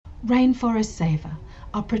Rainforest Saver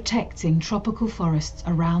are protecting tropical forests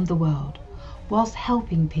around the world whilst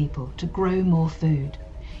helping people to grow more food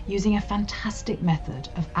using a fantastic method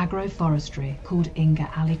of agroforestry called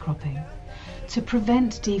Inga alley cropping. To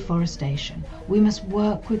prevent deforestation, we must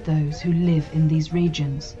work with those who live in these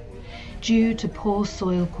regions. Due to poor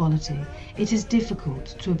soil quality, it is difficult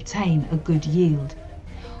to obtain a good yield.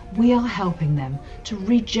 We are helping them to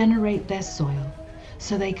regenerate their soil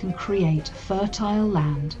so they can create fertile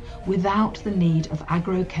land without the need of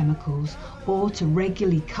agrochemicals or to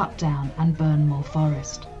regularly cut down and burn more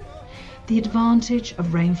forest. The advantage of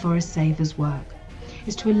Rainforest Saver's work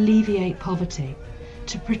is to alleviate poverty,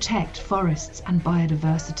 to protect forests and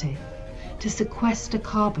biodiversity, to sequester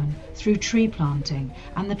carbon through tree planting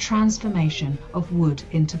and the transformation of wood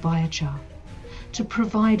into biochar, to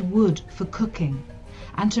provide wood for cooking,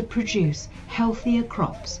 and to produce healthier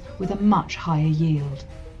crops with a much higher yield.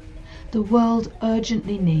 The world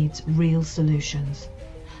urgently needs real solutions,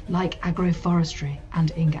 like agroforestry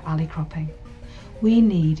and Inga alley cropping. We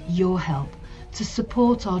need your help to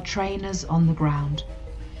support our trainers on the ground.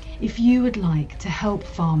 If you would like to help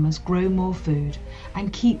farmers grow more food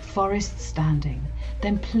and keep forests standing,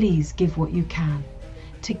 then please give what you can.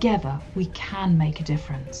 Together we can make a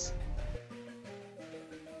difference.